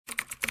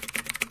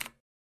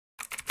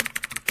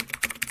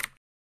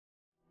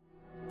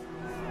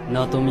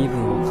名と身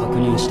分を確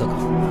認したか。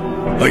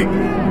はい。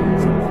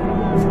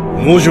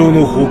農場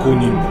の奉公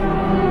人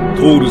は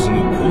トールズの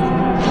コー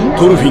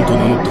ドトルフィンと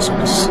名乗ったそう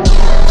です。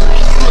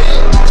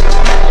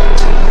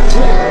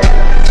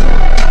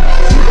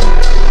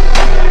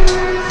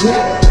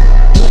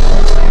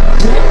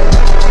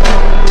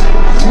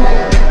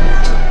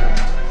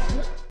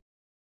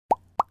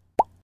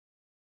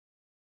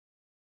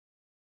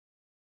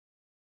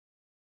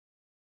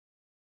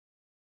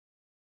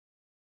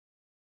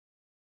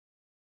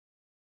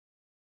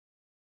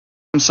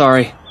I'm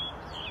sorry.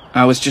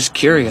 I was just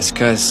curious,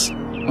 cause,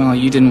 well,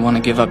 you didn't want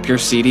to give up your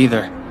seat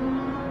either.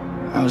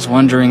 I was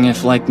wondering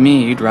if, like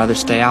me, you'd rather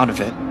stay out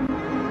of it.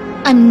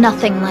 I'm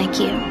nothing like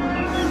you.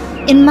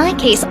 In my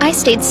case, I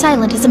stayed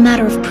silent as a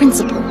matter of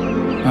principle.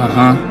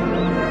 Uh-huh.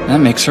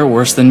 That makes her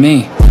worse than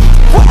me.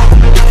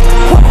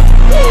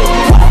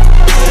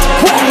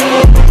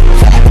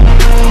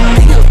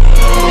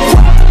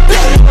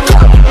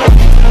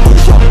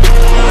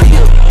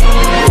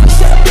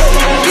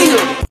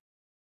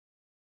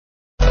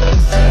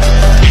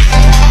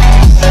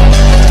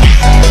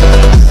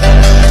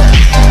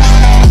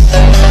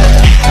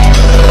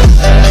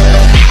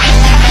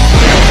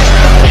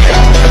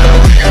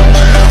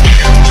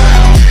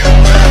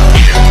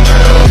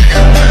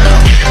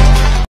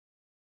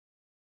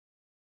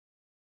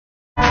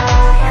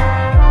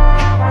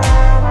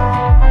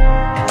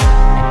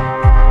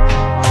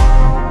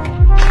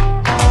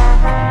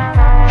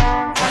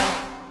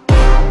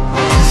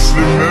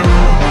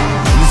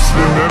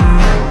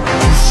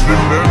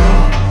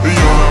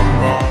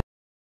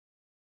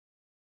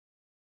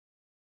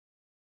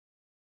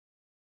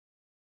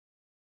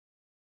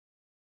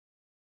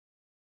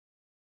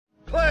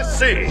 Class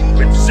C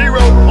with 0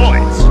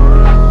 points.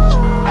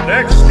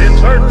 Next, in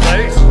third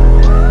place,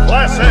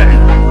 Class A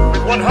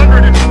with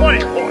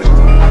 120 points.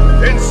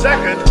 In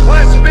second,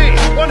 Class B,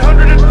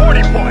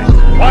 140 points.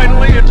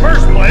 Finally, in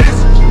first place,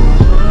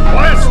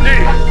 Class D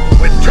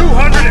with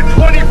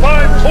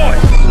 225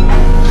 points.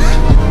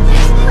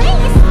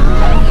 Please!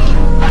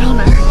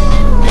 Honor,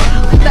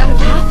 how could that have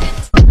happened?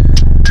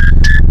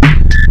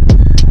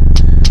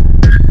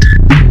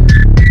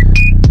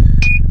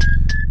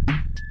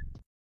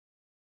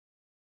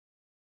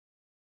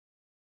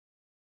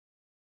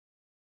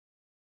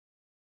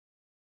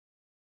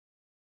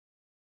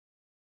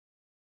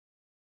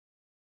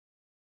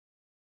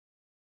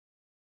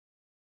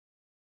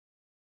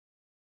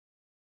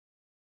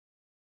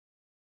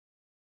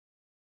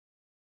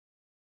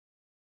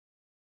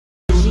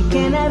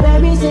 Can have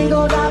every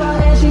single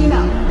dollar and she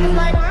know. It's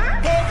like,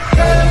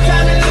 girl, I'm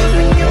trying to lose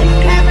with you.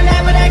 Having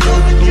that, but that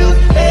goes with you.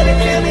 Baby,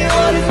 tell me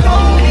what it's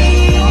gonna be.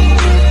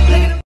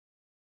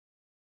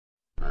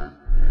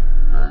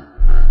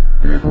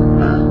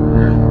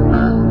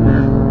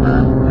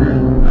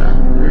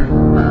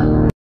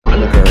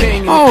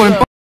 Oh,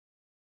 and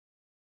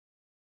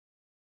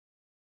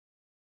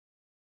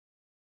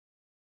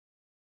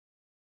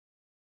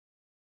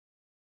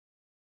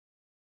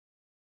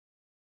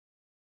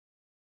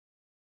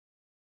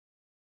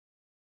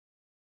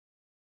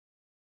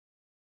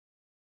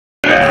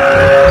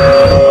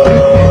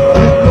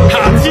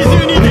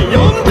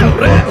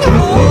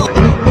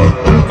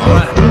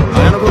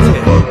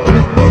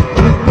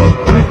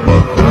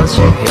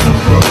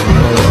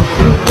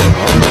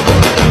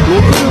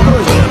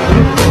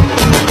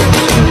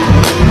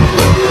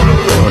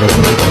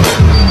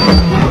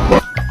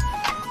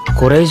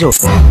これ以上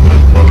60点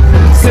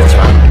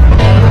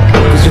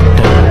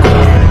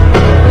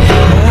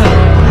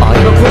相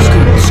葉浩司君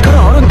力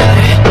あるんだね。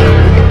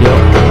いや、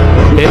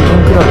0点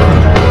くらいだ。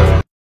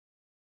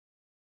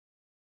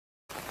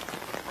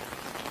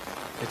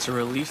it's a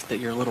relief that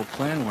your little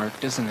plan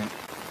worked, isn't it?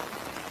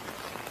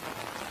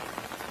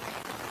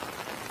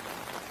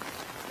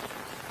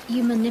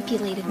 You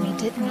manipulated me,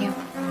 didn't you?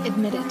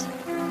 Admit it.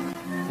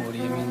 What do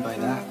you mean by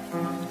that?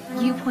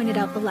 You pointed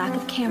out the lack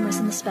of cameras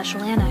in the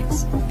special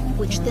annex,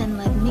 which then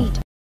led me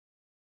to...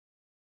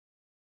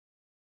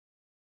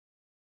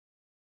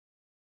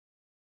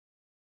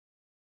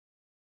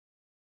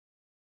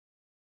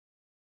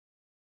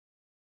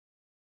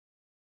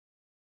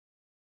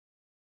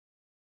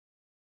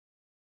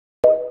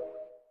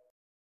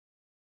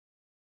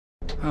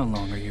 How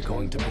long are you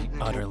going to be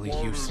utterly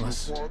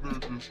useless? What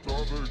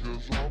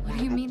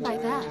do you mean by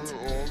that?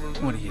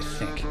 What do you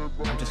think?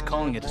 I'm just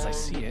calling it as I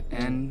see it,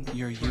 and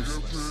you're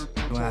useless.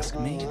 You ask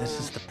me, this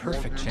is the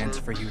perfect chance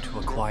for you to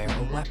acquire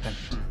a weapon.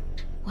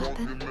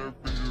 Weapon?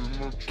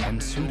 Ken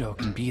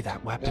can be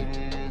that weapon.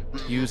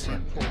 Use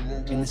him,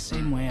 in the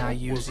same way I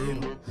use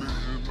you.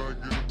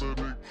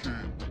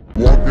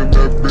 Walking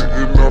that beat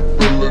and I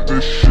feel like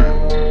this shit.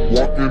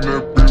 Walking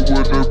that beat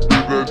with a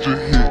beat that you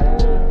hit.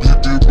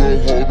 BB but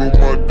hold on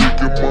my dick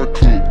in my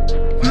clip.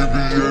 BB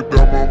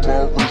down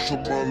my wrist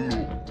and my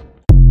loop.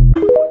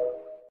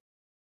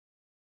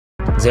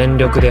 全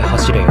力で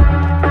走れよ。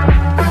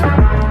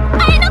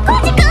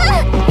Ayanokoji君!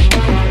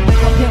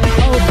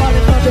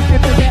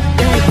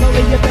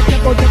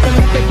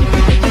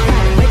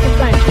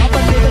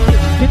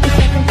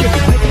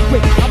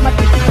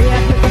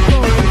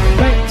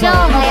 Joe,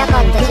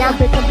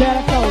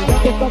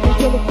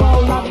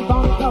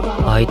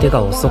 相手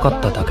が遅か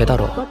っただけだ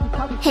ろう。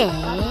へえ。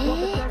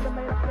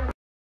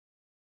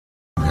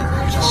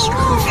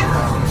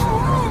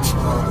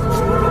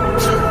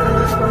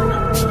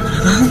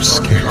I'm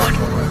scared.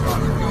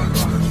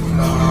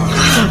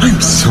 I'm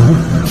so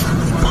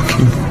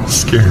fucking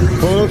scared.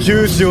 この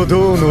窮地を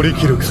どう乗り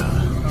切るか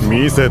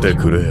見せて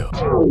くれよ。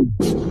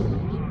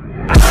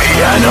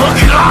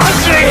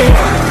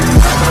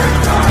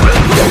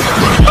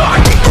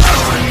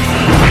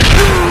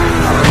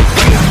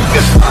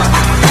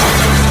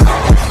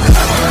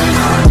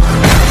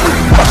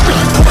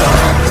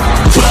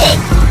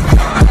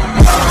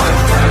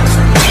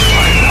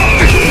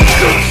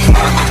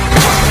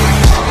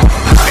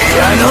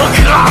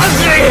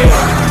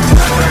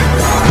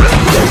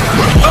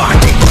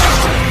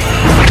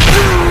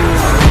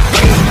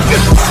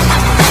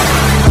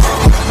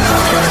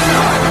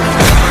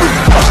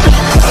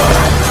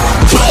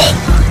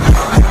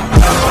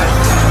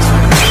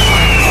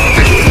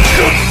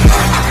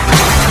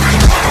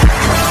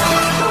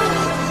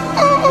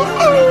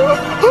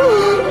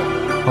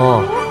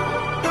あ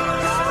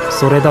あ、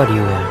それだ龍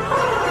炎。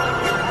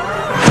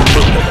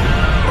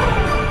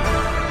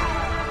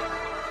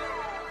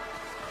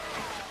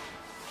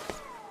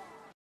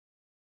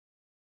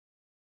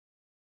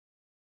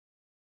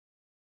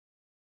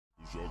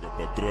Joga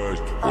pra trás,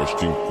 tu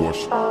costa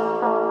encosta.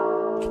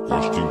 Tu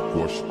costa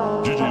encosta.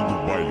 DJ do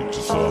baile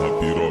te sarra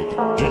piroca.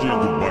 DJ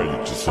do baile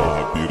te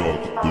sarra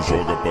piroca. Tu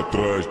joga pra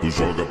trás, tu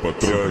joga pra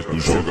trás, tu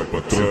joga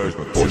pra trás.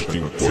 Costa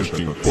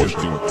encosta,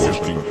 encosta, encosta,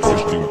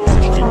 encosta,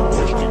 encosta,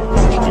 encosta,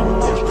 encosta,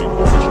 encosta,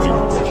 encosta,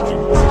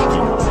 encosta, encosta,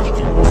 encosta,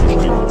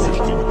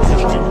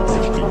 encosta, encosta, encosta,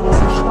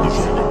 encosta. Tu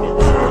joga pra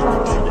trás, tu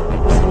joga pra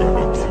trás.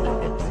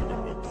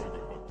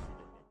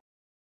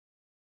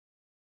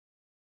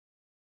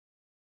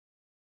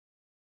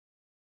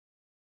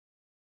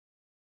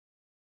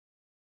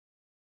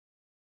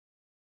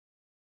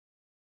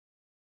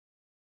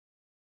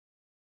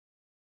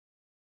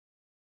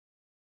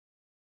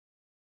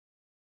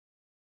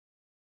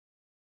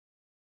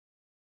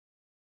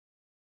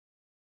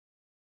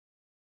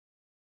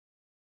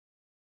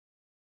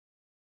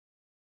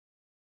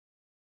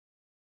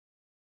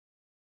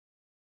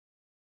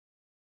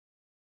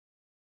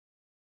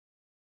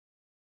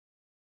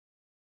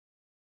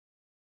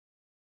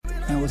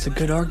 That was a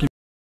good argument.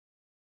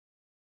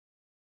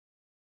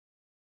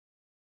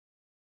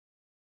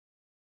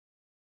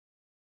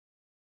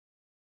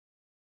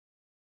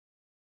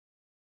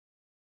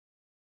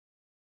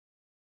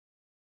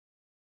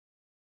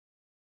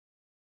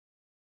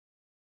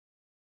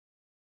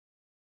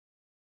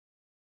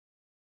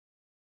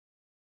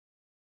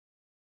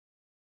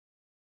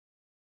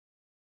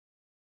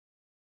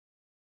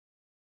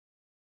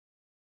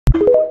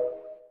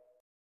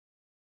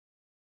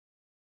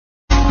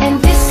 And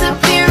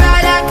disappear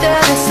right after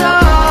the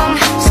song.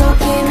 So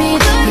give me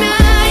the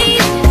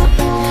night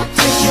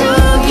to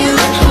show you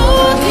and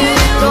hold you.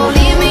 Don't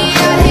leave me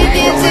out here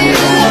dancing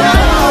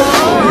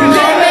alone.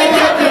 Then make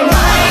up your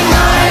mind,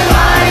 mind,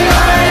 mind,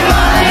 mind,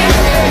 mind.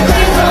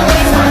 Please don't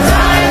waste my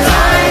time,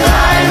 time,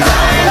 time,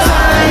 time,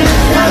 time.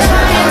 Now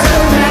try and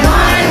tell me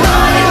why,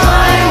 why,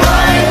 why,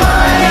 why,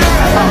 why.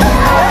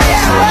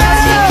 So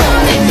let's get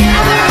come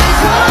together as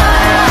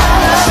one.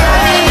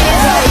 Shawty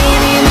is a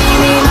eeny,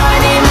 meeny,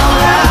 miny, moe.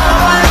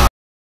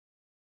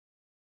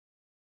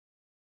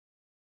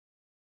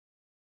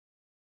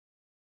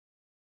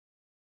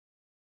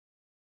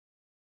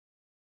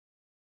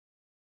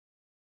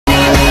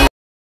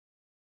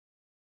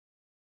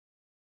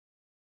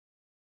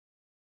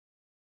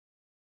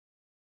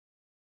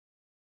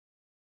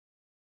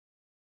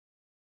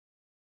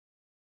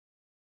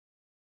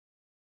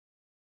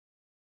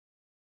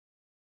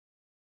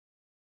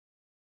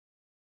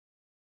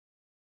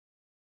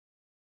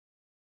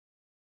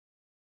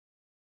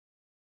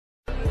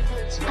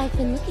 I've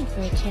been looking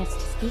for a chance to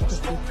speak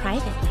with you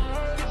privately.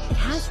 It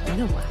has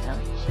been a while.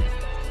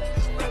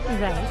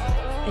 Right,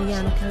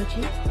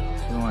 Ayanokoji?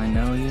 Do I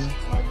know you?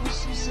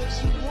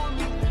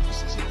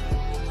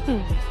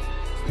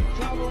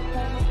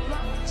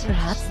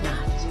 Perhaps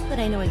not, but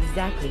I know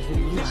exactly who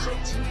you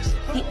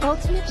are. The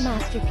ultimate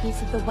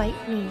masterpiece of the White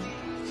Rune.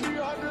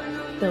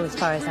 Though as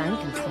far as I'm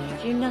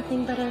concerned, you're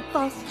nothing but a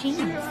false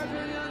genius.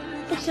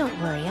 But don't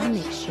worry, I'll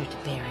make sure to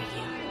bury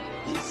you.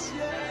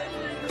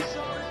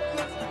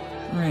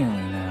 Really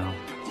now?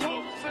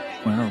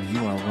 Well, you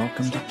are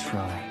welcome to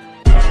try.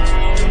 I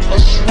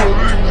swear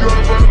to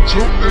God, I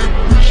took that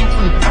bitch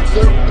with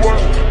that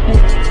boy.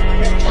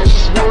 I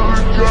swear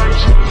to God,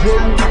 you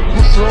play with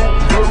this out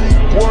very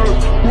boy.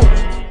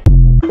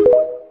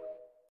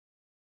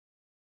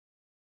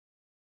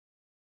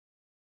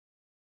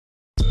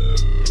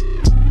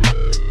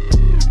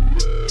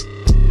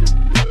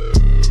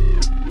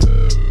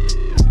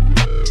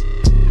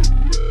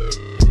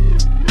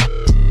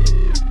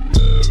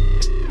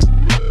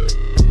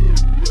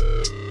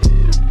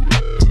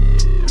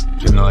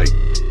 Tonight,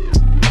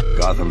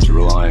 Gotham's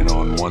relying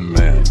on one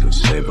man to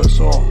save us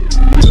all.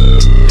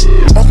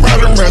 I'm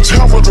riding around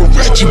town with a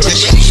ratchet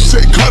bitch.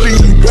 say Cardi,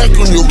 you back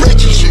on your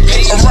ratchet shit.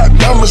 I rock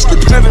diamonds,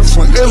 competitive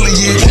from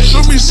Elliot.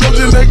 Show me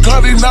something that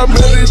Cardi not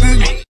better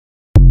than.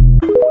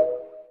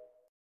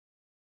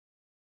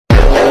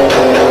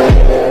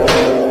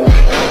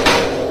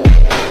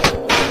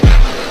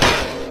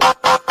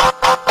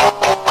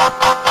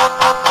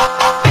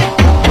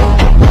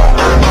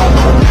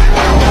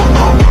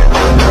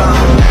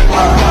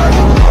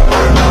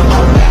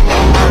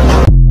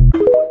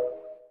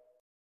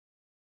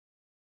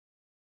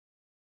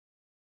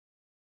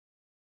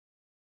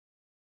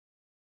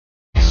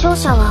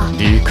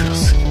 D クラ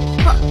ス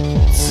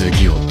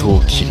次をど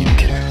う切り抜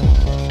ける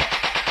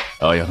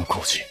綾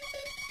小路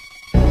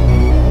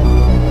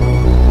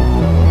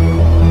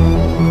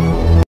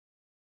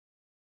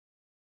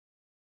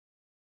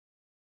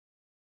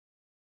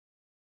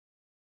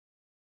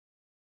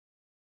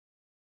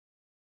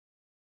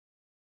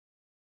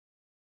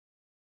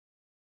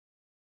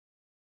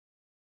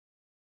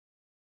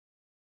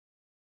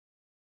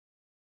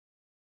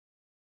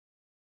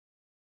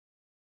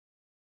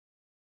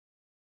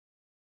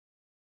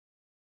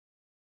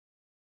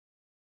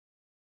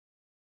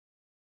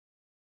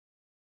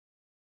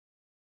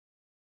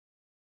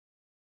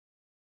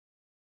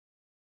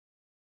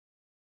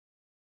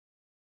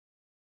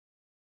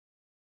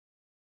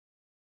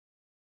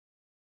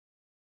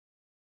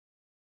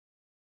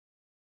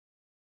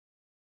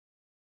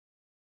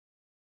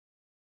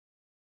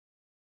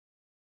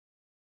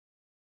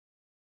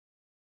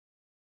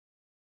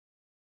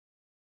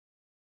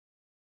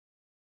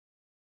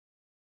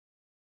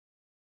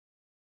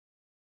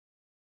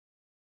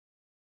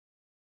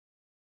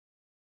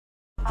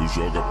Tu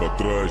joga pra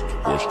trás, tu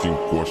costa em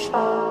costa.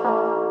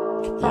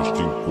 Tu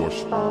costa em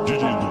costa.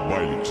 DJ do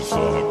baile te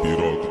sarra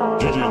piroca.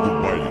 DJ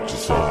do baile te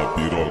sarra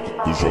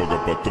piroca. Tu joga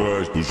pra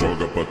trás, tu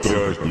joga pra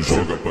trás, tu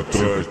joga pra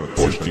trás.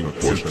 Costa em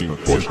costa em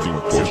costa em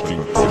costa em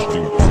costa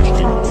em costa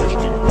em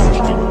costa em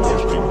costa em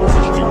costa em costa em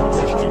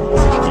costa em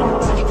costa em costa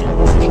em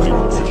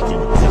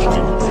costa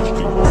em costa em costa em costa em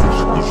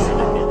costa. Tu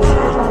joga pra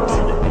trás, tu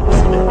joga pra trás, joga pra trás, joga pra trás.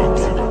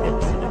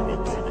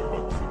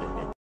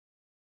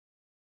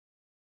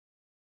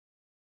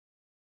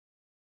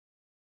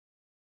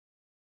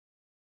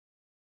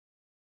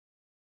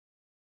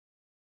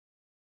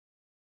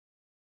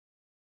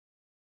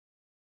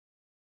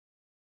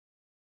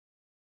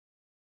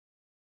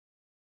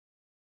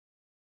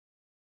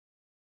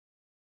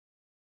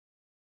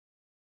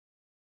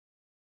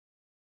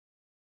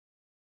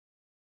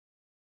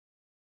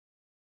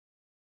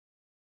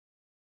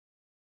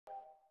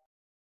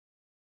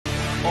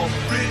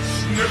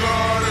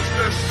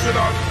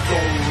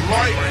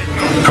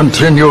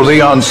 Continue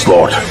the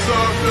onslaught.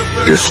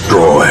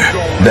 Destroy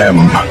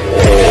them.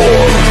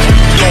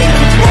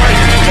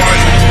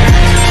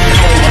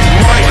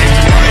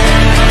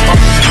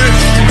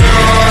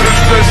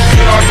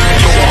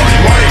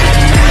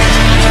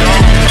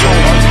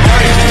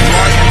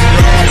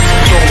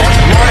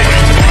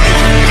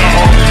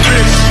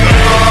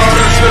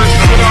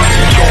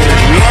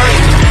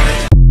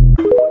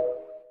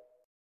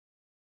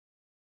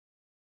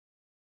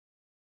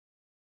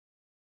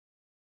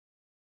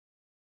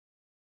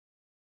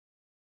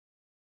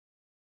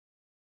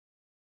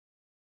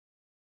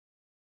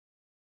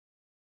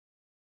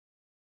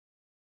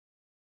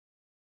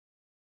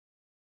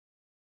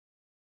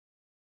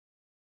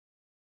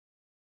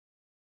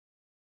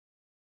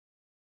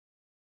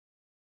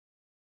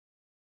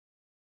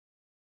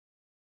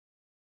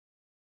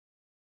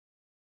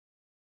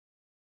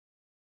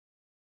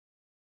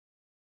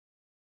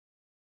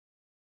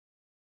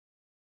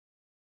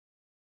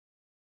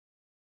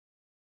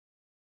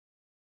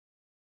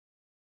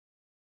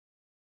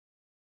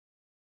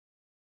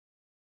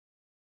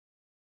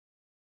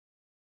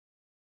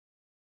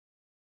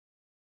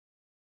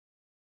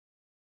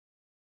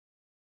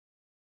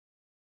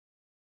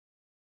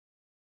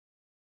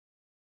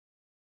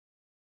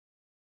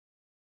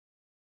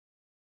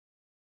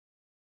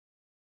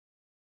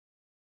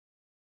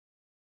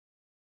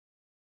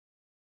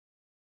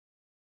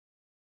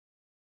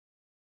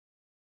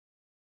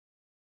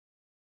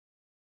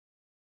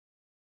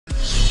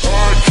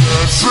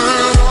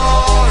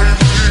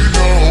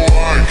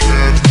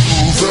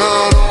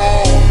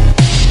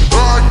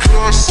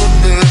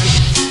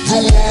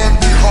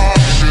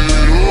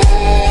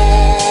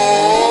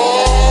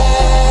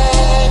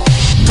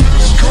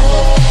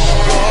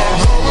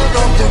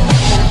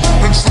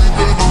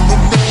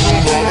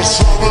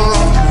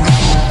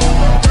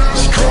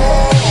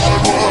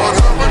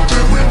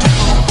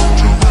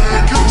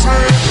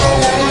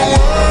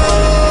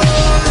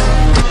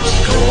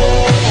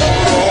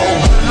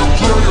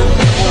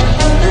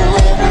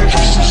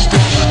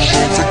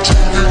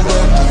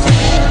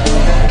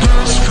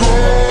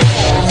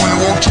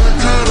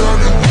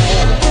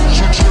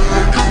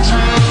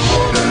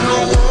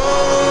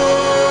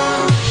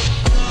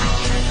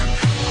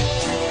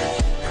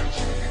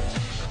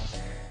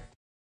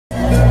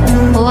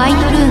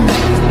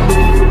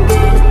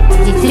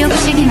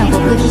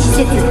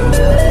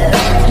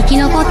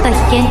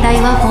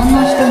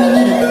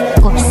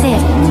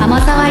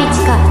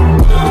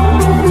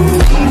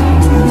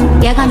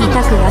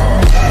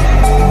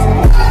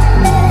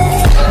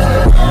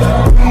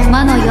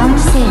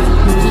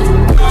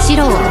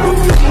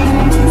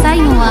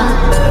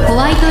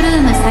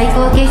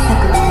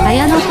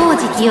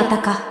 清隆。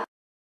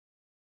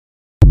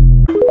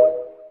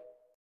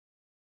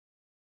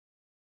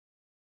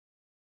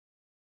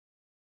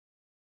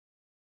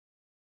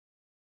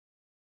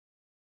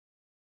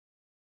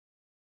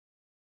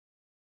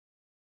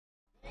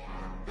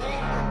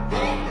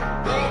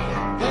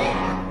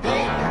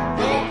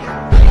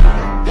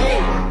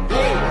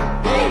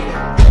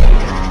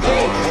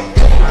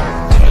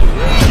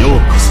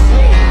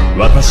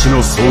私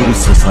のソウル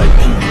ソサエティ、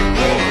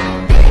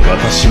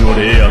私の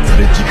冷圧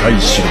で自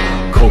戒しろ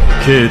滑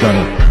稽だな、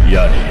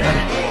やれやれ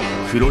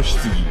黒棺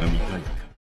が見た